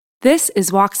This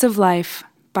is Walks of Life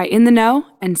by In the Know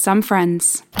and Some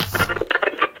Friends.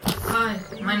 Hi,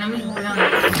 my name is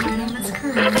Brianna. My name is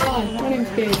Karen. Hi, my name's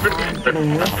Gabe.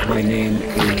 My name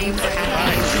is...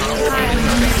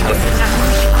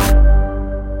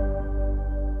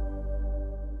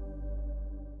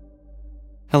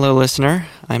 Hello, listener.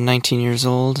 I'm 19 years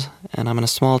old, and I'm in a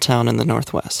small town in the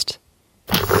Northwest.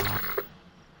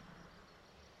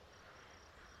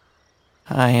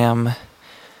 I'm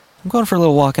going for a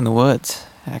little walk in the woods,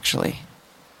 actually.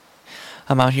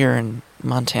 I'm out here in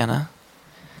Montana.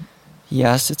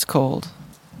 Yes, it's cold.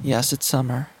 Yes, it's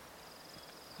summer.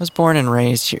 I was born and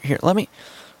raised here. Let me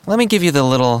give you the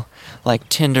little,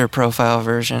 Tinder profile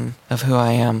version of who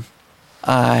I am.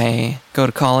 I go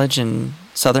to college in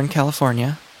Southern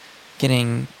California,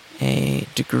 getting a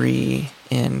degree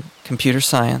in computer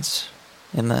science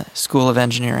in the School of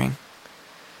Engineering.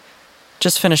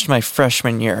 Just finished my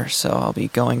freshman year, so I'll be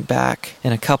going back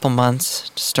in a couple months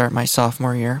to start my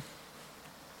sophomore year.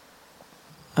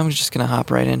 I'm just going to hop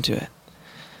right into it.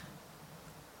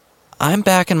 I'm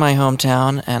back in my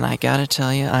hometown, and I gotta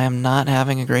tell you, I am not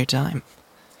having a great time.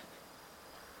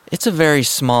 It's a very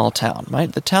small town.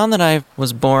 The town that I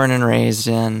was born and raised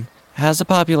in has a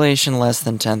population less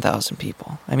than 10,000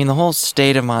 people. I mean, the whole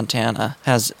state of Montana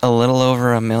has a little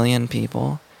over 1 million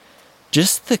people.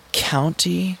 Just the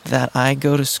county that I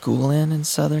go to school in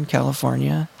Southern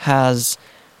California has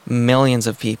millions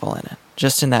of people in it,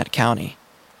 just in that county.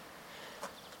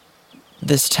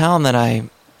 This town that I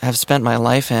have spent my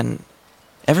life in,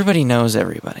 everybody knows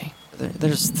everybody.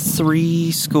 There's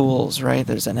 3 schools, right?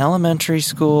 There's an elementary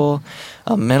school,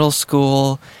 a middle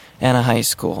school, and a high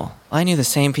school. I knew the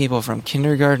same people from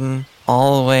kindergarten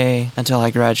all the way until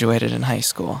I graduated in high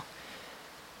school.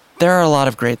 There are a lot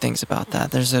of great things about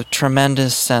that. There's a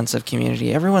tremendous sense of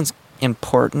community. Everyone's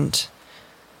important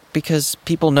because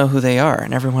people know who they are,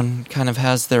 and everyone kind of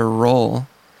has their role.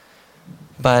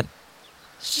 But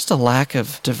it's just a lack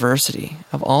of diversity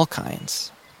of all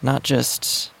kinds, not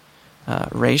just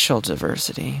racial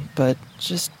diversity, but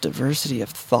just diversity of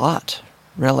thought,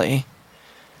 really.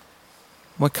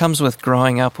 What comes with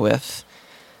growing up with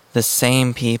the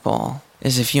same people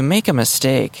is if you make a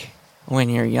mistake when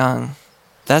you're young,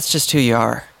 that's just who you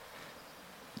are.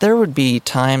 There would be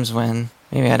times when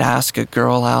maybe I'd ask a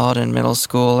girl out in middle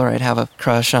school, or I'd have a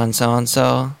crush on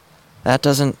so-and-so. That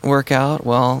doesn't work out.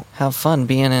 Well, have fun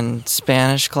being in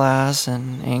Spanish class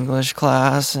and English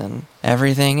class and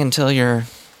everything until you're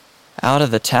out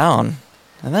of the town.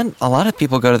 And then a lot of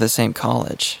people go to the same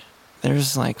college.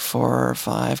 There's 4 or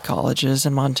 5 colleges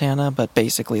in Montana, but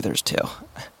basically there's 2.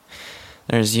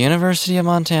 There's University of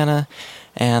Montana,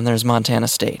 and there's Montana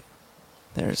State.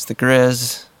 There's the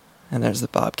Grizz, and there's the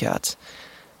Bobcats.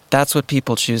 That's what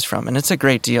people choose from, and it's a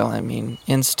great deal. I mean,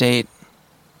 in-state,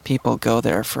 people go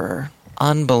there for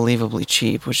unbelievably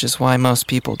cheap, which is why most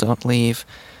people don't leave.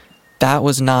 That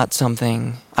was not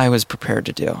something I was prepared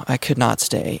to do. I could not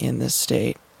stay in this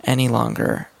state any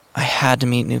longer. I had to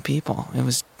meet new people.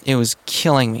 It was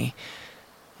killing me.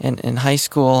 In high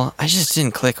school, I just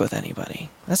didn't click with anybody.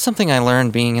 That's something I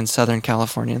learned being in Southern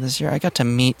California this year. I got to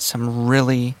meet some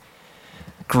really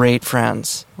great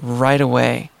friends right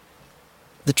away.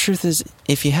 The truth is,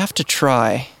 if you have to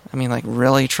try,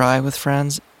 really try with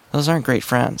friends, those aren't great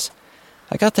friends.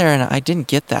 I got there and I didn't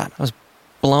get that. I was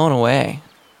blown away.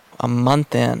 A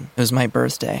month in, it was my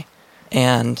birthday,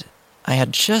 and I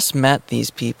had just met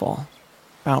these people.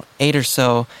 About 8 or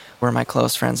so were my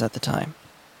close friends at the time.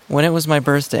 When it was my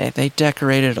birthday, they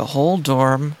decorated a whole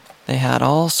dorm. They had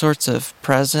all sorts of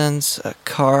presents, a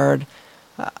card.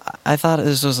 I thought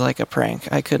this was like a prank.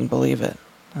 I couldn't believe it.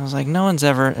 I was like,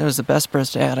 it was the best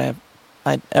birthday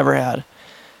I'd ever had.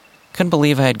 Couldn't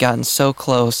believe I had gotten so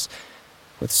close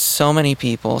with so many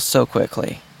people so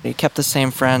quickly. I kept the same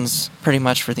friends pretty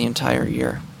much for the entire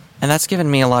year. And that's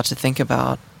given me a lot to think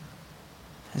about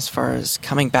as far as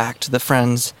coming back to the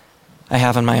friends I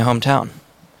have in my hometown.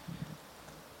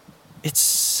 It's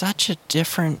such a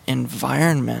different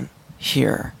environment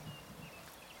here.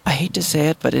 I hate to say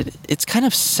it, but it's kind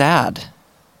of sad.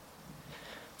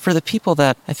 For the people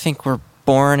that I think were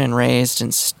born and raised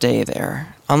and stay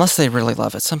there, unless they really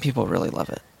love it. Some people really love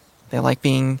it. They like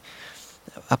being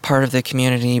a part of the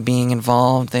community, being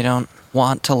involved. They don't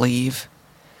want to leave.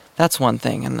 That's one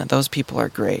thing, and those people are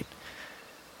great.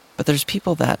 But there's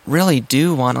people that really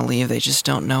do want to leave. They just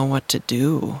don't know what to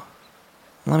do.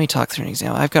 Let me talk through an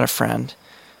example. I've got a friend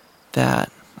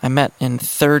that I met in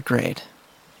 3rd grade.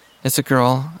 It's a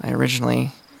girl. I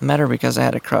originally met her because I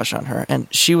had a crush on her, and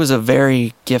she was a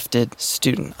very gifted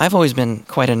student. I've always been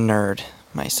quite a nerd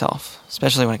myself,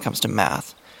 especially when it comes to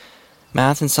math.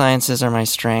 Math and sciences are my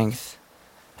strength.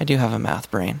 I do have a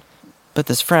math brain. But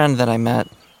this friend that I met,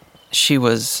 she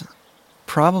was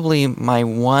probably my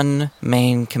one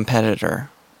main competitor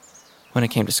when it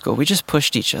came to school. We just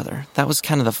pushed each other. That was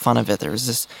kind of the fun of it. There was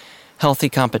this healthy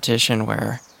competition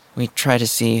where we tried to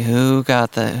see who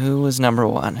was number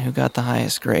one, who got the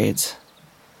highest grades.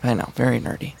 I know, very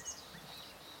nerdy.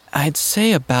 I'd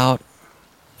say about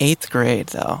 8th grade,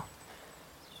 though,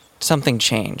 something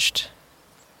changed.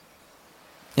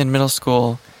 In middle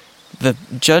school, the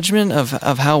judgment of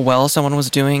how well someone was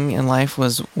doing in life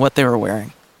was what they were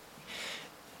wearing.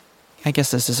 I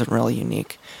guess this isn't really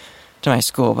unique to my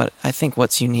school, but I think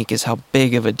what's unique is how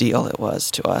big of a deal it was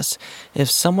to us.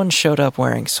 If someone showed up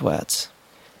wearing sweats,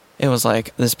 it was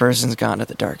like, this person's gone to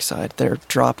the dark side. They're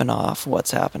dropping off.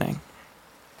 What's happening?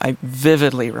 I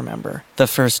vividly remember the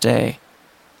first day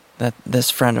that this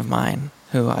friend of mine,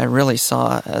 who I really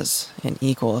saw as an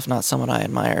equal, if not someone I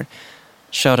admired,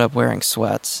 showed up wearing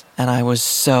sweats, and I was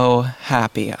so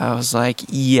happy. I was like,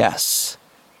 yes,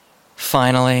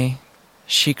 finally,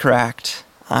 she cracked.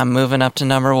 I'm moving up to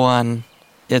number one.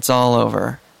 It's all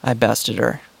over. I bested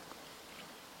her.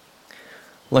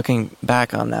 Looking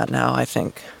back on that now, I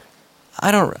think I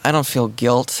don't feel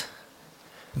guilt,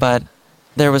 but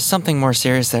there was something more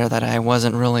serious there that I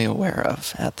wasn't really aware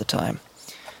of at the time.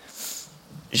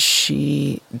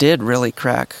 She did really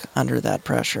crack under that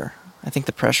pressure. I think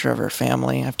the pressure of her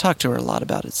family. I've talked to her a lot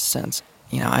about it since.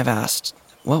 I've asked,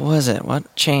 what was it?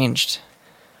 What changed?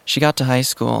 She got to high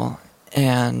school,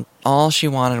 and all she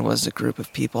wanted was a group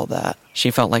of people that she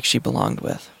felt like she belonged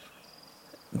with.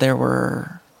 There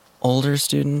were older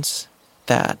students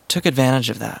that took advantage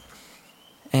of that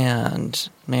and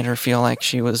made her feel like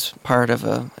she was part of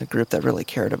a group that really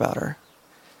cared about her.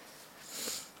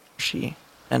 She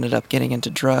ended up getting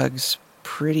into drugs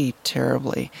pretty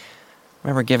terribly. I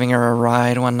remember giving her a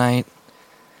ride one night,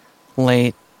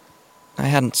 late. I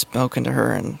hadn't spoken to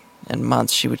her in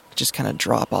months. She would just kind of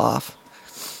drop off.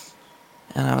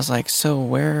 And I was like, so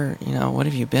where, what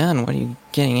have you been? What are you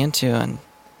getting into? And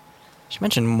she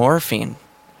mentioned morphine.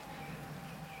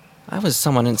 I was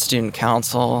someone in student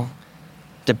council,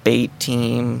 debate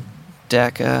team,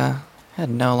 DECA, had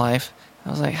no life.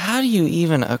 I was like, how do you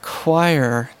even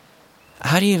acquire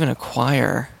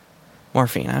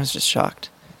morphine? I was just shocked.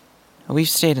 We've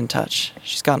stayed in touch.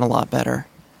 She's gotten a lot better.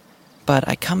 But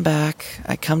I come back,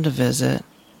 I come to visit,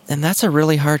 and that's a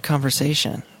really hard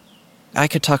conversation. I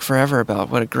could talk forever about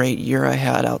what a great year I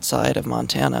had outside of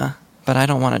Montana, but I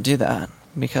don't want to do that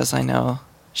because I know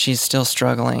she's still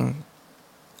struggling.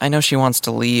 I know she wants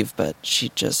to leave, but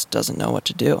she just doesn't know what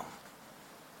to do.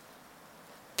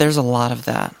 There's a lot of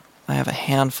that. I have a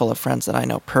handful of friends that I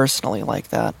know personally like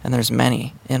that, and there's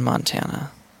many in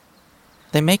Montana.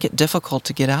 They make it difficult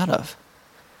to get out of.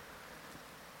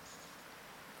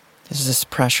 There's this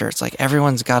pressure. It's like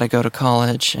everyone's got to go to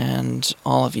college and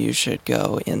all of you should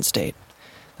go in-state.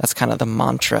 That's kind of the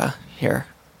mantra here.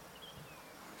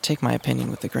 Take my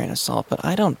opinion with a grain of salt, but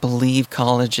I don't believe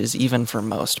college is even for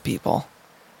most people.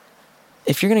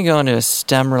 If you're going to go into a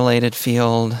STEM-related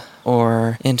field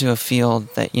or into a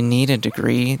field that you need a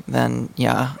degree, then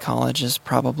yeah, college is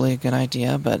probably a good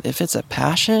idea. But if it's a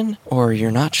passion or you're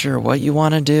not sure what you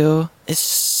want to do, it's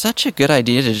such a good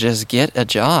idea to just get a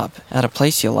job at a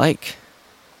place you like.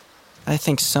 I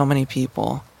think so many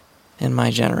people in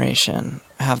my generation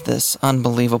have this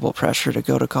unbelievable pressure to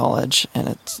go to college,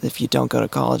 and if you don't go to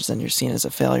college, then you're seen as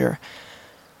a failure.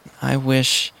 I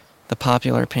wish the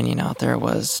popular opinion out there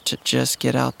was to just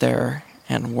get out there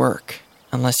and work,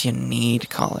 unless you need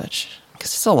college,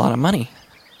 because it's a lot of money.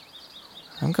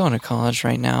 I'm going to college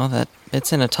right now that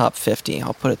it's in a top 50,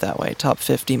 I'll put it that way, top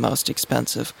 50 most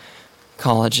expensive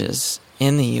colleges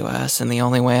in the U.S., and the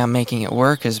only way I'm making it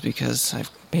work is because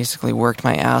I've basically worked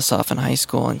my ass off in high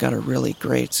school and got a really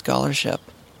great scholarship.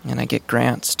 And I get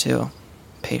grants, too.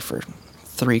 Pay for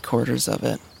 3/4 of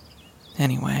it.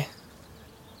 Anyway,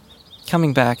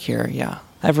 coming back here, yeah.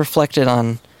 I've reflected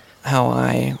on how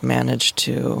I managed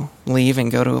to leave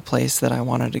and go to a place that I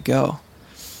wanted to go.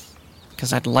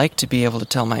 Because I'd like to be able to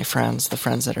tell my friends, the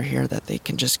friends that are here, that they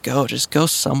can just go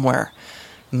somewhere,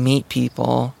 meet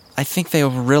people. I think they'll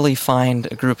really find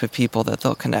a group of people that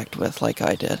they'll connect with like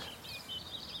I did.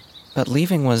 But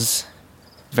leaving was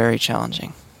very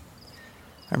challenging.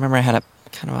 I remember I had a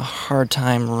kind of a hard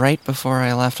time right before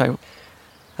I left.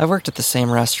 I worked at the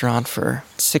same restaurant for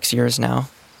 6 years now.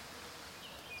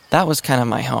 That was kind of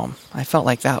my home. I felt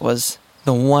like that was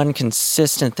the one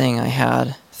consistent thing I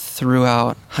had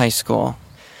throughout high school.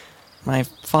 My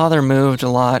father moved a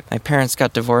lot. My parents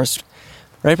got divorced.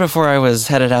 Right before I was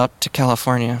headed out to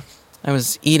California, I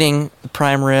was eating the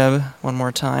prime rib one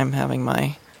more time, having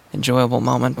my enjoyable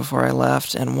moment before I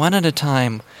left, and one at a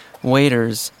time,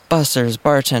 waiters, bussers,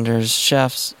 bartenders,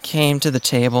 chefs came to the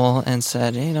table and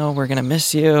said, we're going to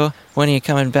miss you. When are you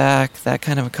coming back? That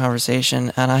kind of a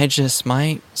conversation. And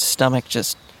my stomach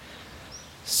just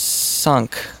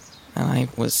sunk. And I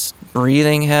was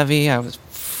breathing heavy. I was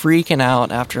freaking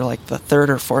out after like the third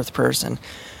or fourth person.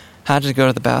 Had to go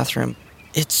to the bathroom.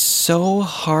 It's so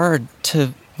hard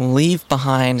to leave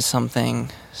behind something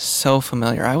so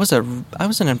familiar. I was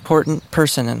an important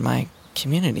person in my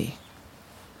community.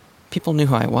 People knew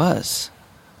who I was.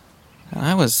 And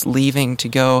I was leaving to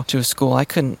go to a school I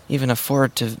couldn't even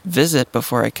afford to visit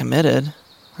before I committed.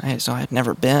 So I had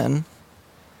never been.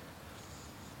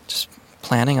 Just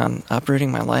planning on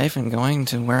uprooting my life and going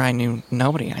to where I knew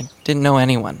nobody. I didn't know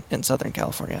anyone in Southern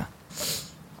California.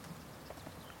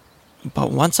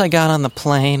 But once I got on the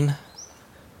plane,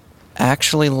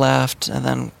 actually left, and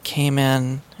then came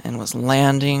in and was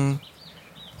landing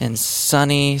in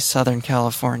sunny Southern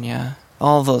California,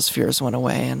 all those fears went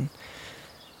away, and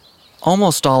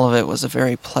almost all of it was a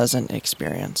very pleasant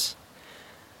experience.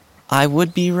 I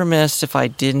would be remiss if I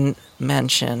didn't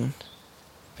mention,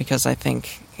 because I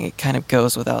think it kind of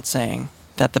goes without saying,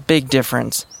 that the big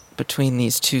difference between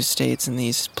these two states and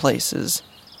these places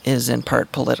is in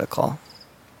part political.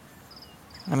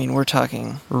 I mean, we're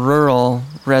talking rural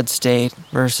red state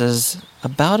versus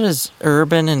about as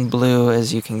urban and blue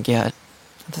as you can get.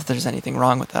 Not that there's anything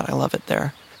wrong with that. I love it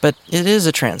there. But it is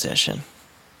a transition.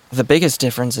 The biggest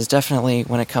difference is definitely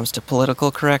when it comes to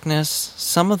political correctness.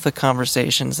 Some of the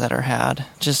conversations that are had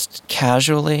just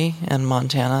casually in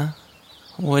Montana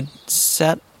would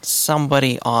set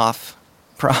somebody off,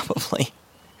 probably.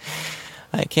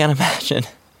 I can't imagine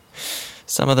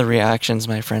some of the reactions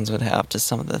my friends would have to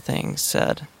some of the things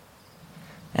said.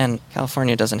 And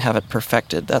California doesn't have it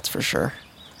perfected, that's for sure.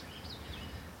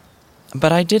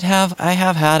 But I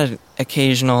have had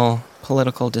occasional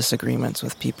political disagreements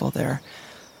with people there.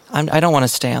 I don't want to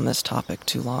stay on this topic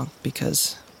too long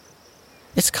because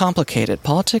it's complicated.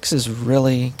 Politics is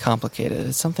really complicated.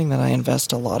 It's something that I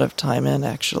invest a lot of time in,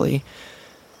 actually.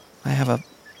 I have an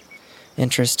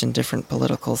interest in different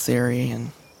political theory,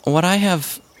 and what I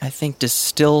have, I think,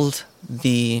 distilled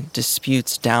the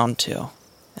disputes down to,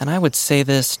 and I would say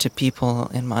this to people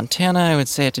in Montana, I would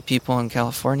say it to people in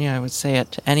California, I would say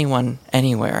it to anyone,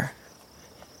 anywhere.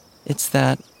 It's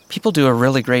that people do a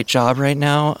really great job right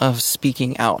now of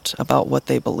speaking out about what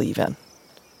they believe in,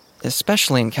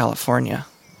 especially in California.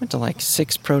 I went to like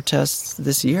 6 protests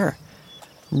this year.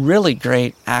 Really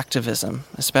great activism,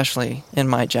 especially in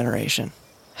my generation.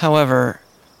 However,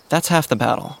 that's half the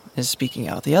battle, is speaking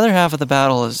out. The other half of the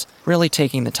battle is really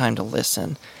taking the time to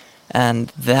listen.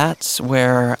 And that's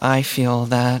where I feel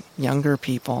that younger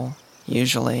people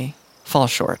usually fall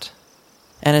short.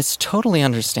 And it's totally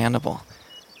understandable,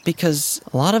 because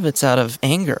a lot of it's out of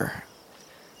anger.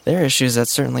 There are issues that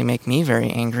certainly make me very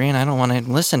angry, and I don't want to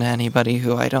listen to anybody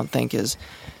who I don't think is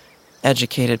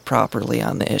educated properly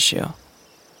on the issue.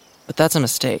 But that's a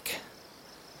mistake.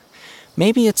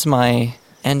 Maybe it's my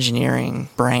engineering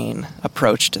brain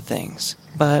approach to things.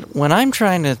 But when I'm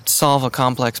trying to solve a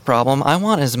complex problem, I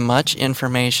want as much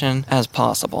information as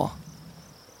possible.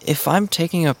 If I'm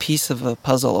taking a piece of a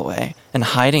puzzle away and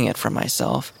hiding it from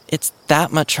myself, it's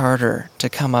that much harder to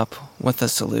come up with a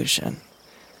solution.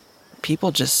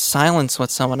 People just silence what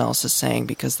someone else is saying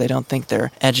because they don't think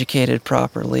they're educated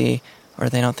properly, or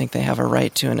they don't think they have a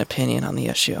right to an opinion on the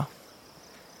issue.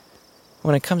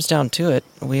 When it comes down to it,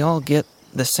 we all get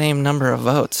the same number of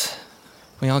votes.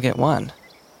 We all get 1.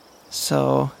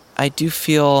 So I do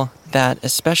feel that,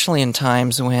 especially in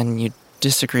times when you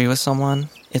disagree with someone,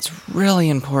 it's really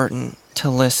important to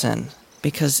listen,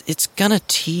 because it's gonna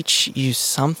teach you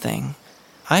something.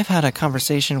 I've had a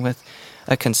conversation with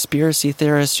a conspiracy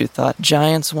theorist who thought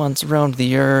giants once roamed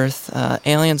the earth,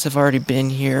 aliens have already been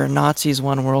here, Nazis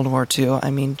won World War II.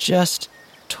 I mean, just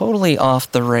totally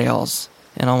off the rails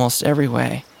in almost every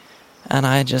way. And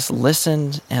I just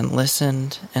listened and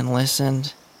listened and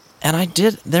listened. And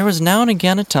there was now and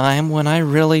again a time when I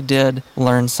really did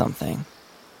learn something.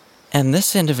 And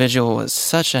this individual was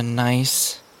such a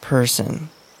nice person.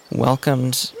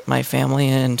 Welcomed my family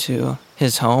into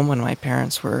his home when my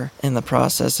parents were in the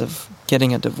process of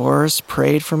getting a divorce,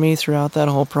 prayed for me throughout that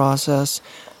whole process.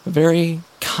 A very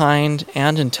kind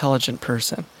and intelligent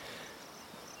person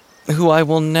who I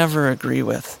will never agree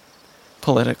with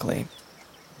politically.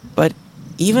 But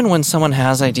even when someone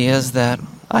has ideas that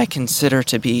I consider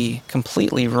to be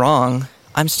completely wrong,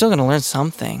 I'm still going to learn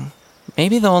something.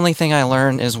 Maybe the only thing I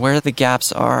learn is where the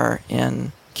gaps are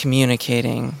in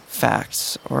communicating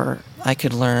facts, or I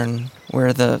could learn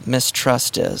where the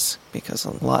mistrust is, because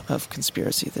a lot of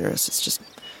conspiracy theorists, it's just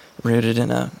rooted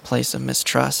in a place of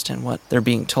mistrust in what they're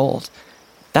being told.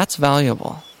 That's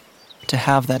valuable to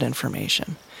have that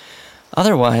information.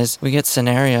 Otherwise, we get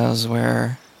scenarios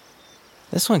where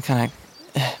this one kind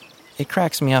of, it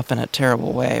cracks me up in a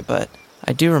terrible way, but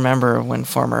I do remember when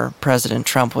former President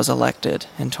Trump was elected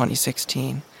in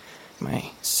 2016.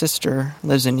 My sister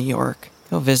lives in New York.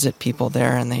 Go visit people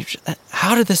there, and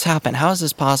how did this happen? How is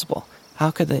this possible?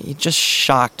 How could they? Just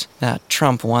shocked that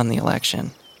Trump won the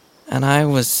election. And I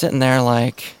was sitting there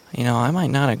like, I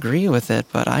might not agree with it,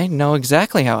 but I know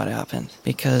exactly how it happened,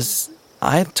 because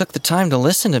I took the time to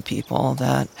listen to people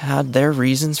that had their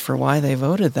reasons for why they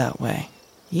voted that way,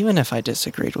 even if I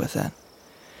disagreed with it.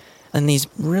 In these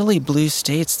really blue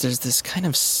states, there's this kind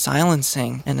of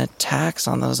silencing and attacks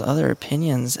on those other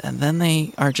opinions, and then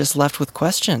they are just left with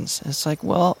questions. It's like,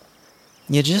 well,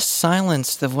 you just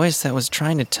silenced the voice that was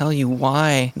trying to tell you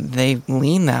why they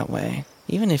lean that way,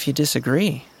 even if you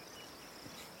disagree.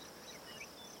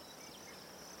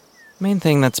 Main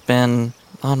thing that's been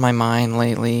on my mind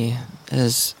lately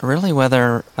is really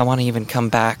whether I want to even come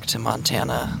back to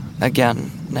Montana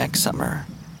again next summer.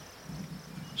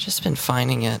 Just been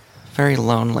finding it very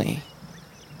lonely.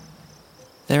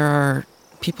 There are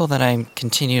people that I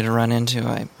continue to run into.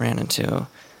 I ran into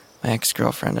my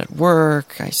ex-girlfriend at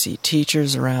work. I see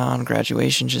teachers around.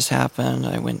 Graduation just happened.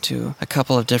 I went to a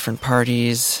couple of different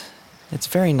parties. It's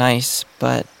very nice,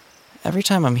 but every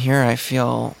time I'm here, I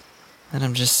feel that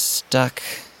I'm just stuck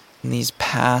in these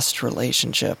past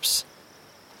relationships.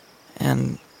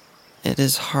 And it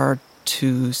is hard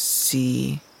to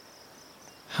see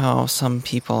how some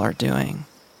people are doing.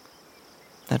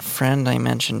 That friend I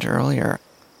mentioned earlier,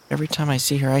 every time I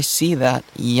see her, I see that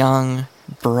young,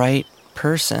 bright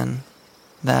person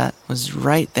that was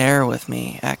right there with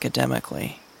me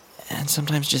academically. And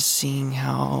sometimes just seeing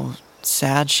how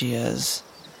sad she is.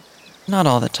 Not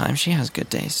all the time, she has good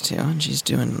days too, and she's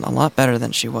doing a lot better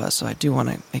than she was, so I do want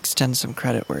to extend some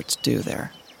credit where it's due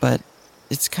there. But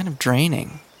it's kind of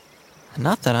draining. And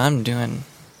not that I'm doing,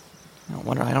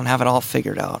 I don't have it all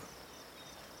figured out.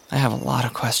 I have a lot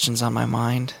of questions on my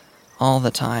mind all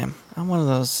the time. I'm one of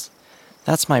those,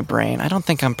 that's my brain. I don't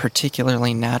think I'm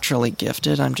particularly naturally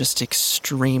gifted. I'm just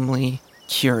extremely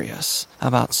curious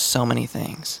about so many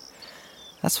things.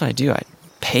 That's what I do. I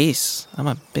pace. I'm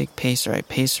a big pacer. I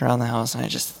pace around the house and I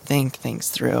just think things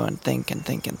through and think and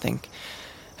think and think.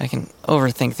 I can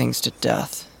overthink things to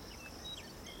death.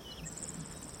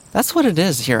 That's what it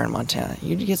is here in Montana.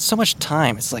 You get so much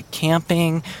time. It's like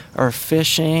camping or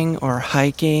fishing or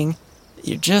hiking.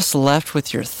 You're just left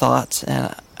with your thoughts,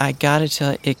 and I gotta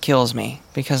tell you, it kills me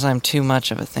because I'm too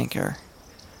much of a thinker.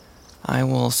 I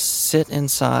will sit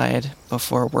inside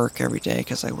before work every day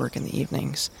because I work in the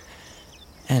evenings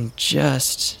and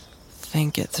just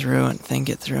think it through and think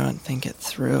it through and think it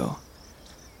through.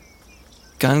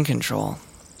 Gun control.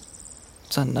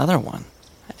 It's another one.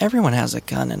 Everyone has a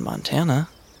gun in Montana.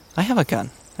 I have a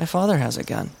gun. My father has a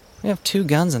gun. We have 2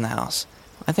 guns in the house.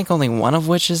 I think only one of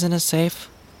which is in a safe.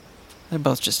 They're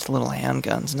both just little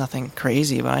handguns, nothing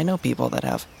crazy, but I know people that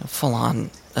have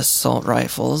full-on assault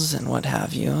rifles and what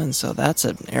have you, and so that's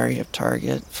an area of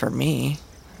target for me.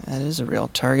 That is a real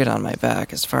target on my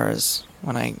back as far as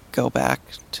when I go back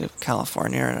to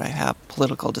California and I have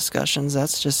political discussions.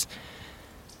 That's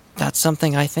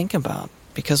something I think about.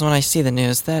 Because when I see the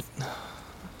news, that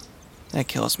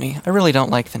kills me. I really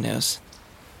don't like the news.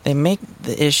 They make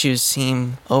the issues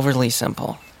seem overly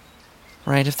simple.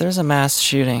 Right? If there's a mass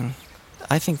shooting,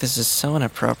 I think this is so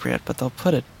inappropriate, but they'll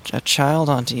put a child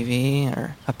on TV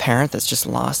or a parent that's just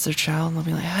lost their child, and they'll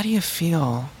be like, how do you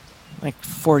feel? Like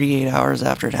 48 hours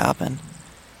after it happened.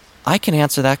 I can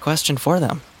answer that question for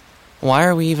them. Why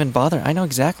are we even bothering? I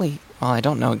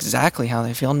don't know exactly how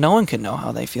they feel. No one could know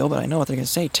how they feel, but I know what they're going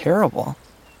to say. Terrible.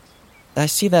 I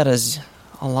see that as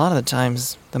a lot of the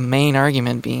times the main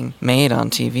argument being made on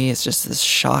TV is just this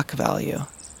shock value.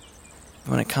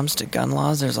 When it comes to gun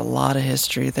laws, there's a lot of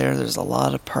history there. There's a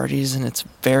lot of parties, and it's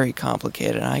very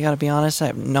complicated. And I gotta be honest, I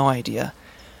have no idea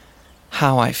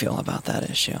how I feel about that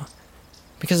issue.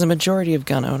 Because the majority of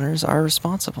gun owners are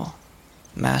responsible.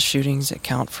 Mass shootings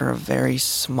account for a very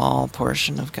small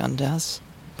portion of gun deaths.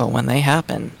 But when they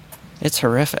happen, it's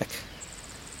horrific.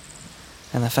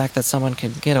 And the fact that someone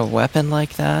could get a weapon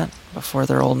like that before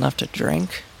they're old enough to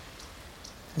drink.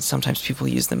 And sometimes people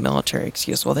use the military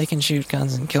excuse, well, they can shoot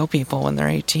guns and kill people when they're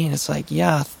 18. It's like,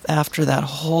 yeah, after that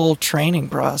whole training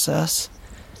process.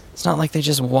 It's not like they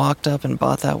just walked up and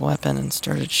bought that weapon and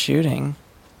started shooting.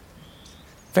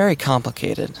 Very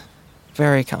complicated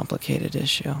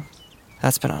issue.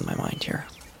 That's been on my mind here.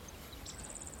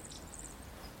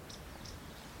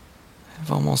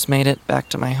 I've almost made it back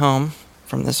to my home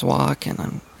from this walk, and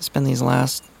I spent these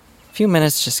last few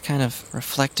minutes just kind of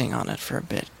reflecting on it for a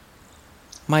bit.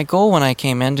 My goal when I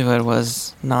came into it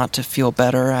was not to feel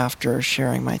better after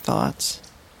sharing my thoughts.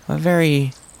 I'm a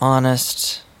very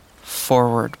honest,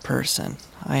 forward person.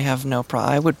 I have no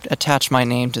problem. I would attach my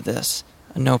name to this.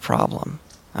 No problem.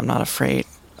 I'm not afraid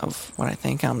of what I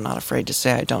think. I'm not afraid to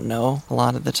say I don't know a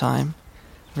lot of the time.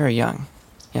 Very young.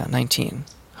 19.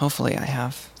 Hopefully I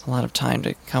have a lot of time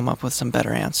to come up with some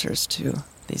better answers to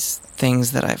these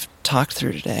things that I've talked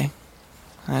through today.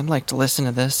 I'd like to listen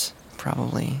to this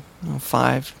probably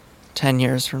 5, 10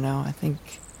 years from now. I think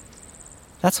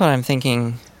that's what I'm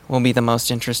thinking will be the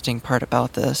most interesting part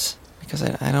about this, because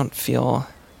I don't feel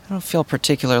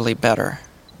particularly better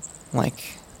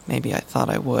like maybe I thought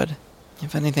I would.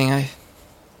 If anything,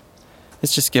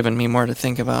 it's just given me more to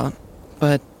think about.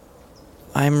 But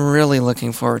I'm really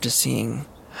looking forward to seeing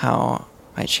how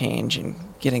I change and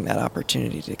getting that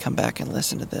opportunity to come back and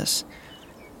listen to this.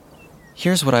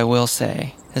 Here's what I will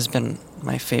say has been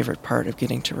my favorite part of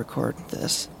getting to record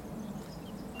this.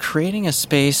 Creating a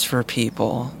space for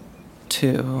people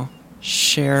to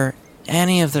share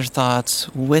any of their thoughts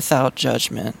without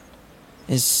judgment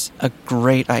is a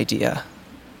great idea.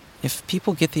 If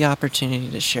people get the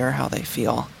opportunity to share how they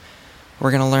feel,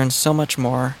 we're going to learn so much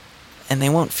more, and they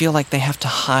won't feel like they have to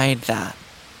hide that.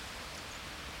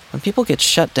 When people get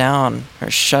shut down or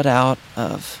shut out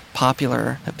of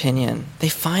popular opinion, they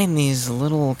find these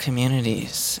little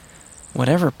communities,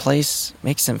 whatever place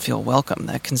makes them feel welcome.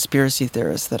 That conspiracy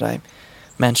theorist that I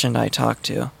mentioned I talked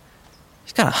to,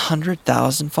 he's got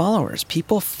 100,000 followers.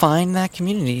 People find that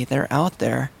community. They're out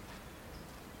there,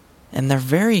 and they're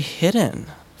very hidden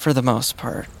for the most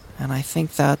part. And I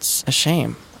think that's a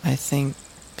shame. I think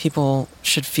people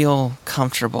should feel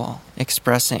comfortable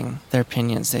expressing their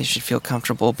opinions. They should feel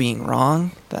comfortable being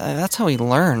wrong. That's how we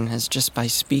learn, is just by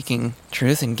speaking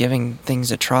truth and giving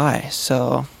things a try.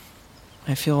 So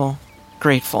I feel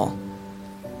grateful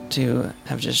to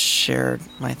have just shared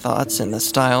my thoughts in the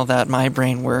style that my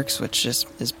brain works, which just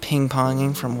is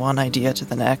ping-ponging from one idea to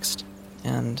the next.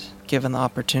 And given the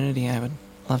opportunity, I would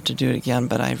love to do it again,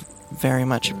 but I very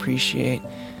much appreciate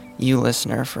you,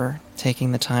 listener, for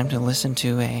taking the time to listen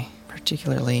to a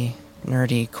particularly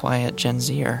nerdy, quiet Gen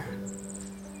Zer.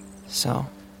 So,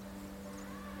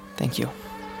 thank you.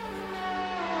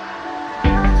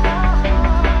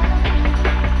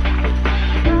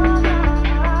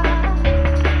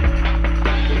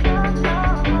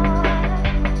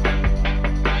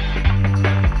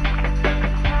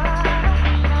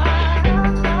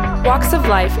 Walks of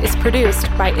Life is produced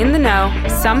by In the Know,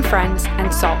 Some Friends,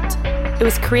 and Salt. It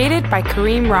was created by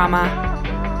Kareem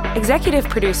Rama. Executive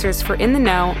producers for In the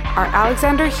Know are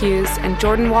Alexander Hughes and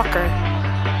Jordan Walker.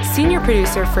 Senior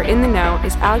producer for In the Know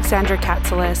is Alexandra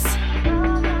Katsalis.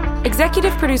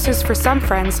 Executive producers for Some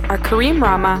Friends are Kareem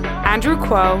Rama, Andrew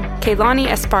Kuo, Kaylani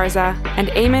Esparza, and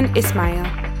Ayman Ismail.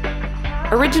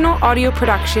 Original audio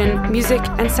production, music,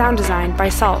 and sound design by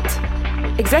Salt.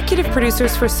 Executive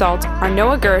producers for Salt are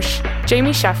Noah Gersh, Jamie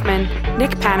Sheffman,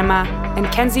 Nick Panama, and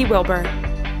Kenzie Wilbur.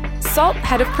 Salt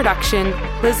Head of Production,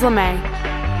 Liz LeMay.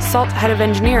 Salt Head of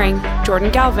Engineering,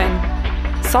 Jordan Galvin.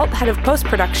 Salt Head of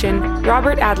Post-Production,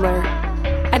 Robert Adler.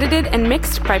 Edited and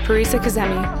mixed by Parisa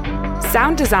Kazemi.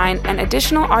 Sound design and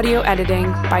additional audio editing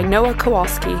by Noah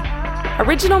Kowalski.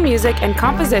 Original music and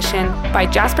composition by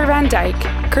Jasper Van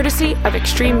Dyke, courtesy of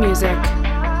Extreme Music.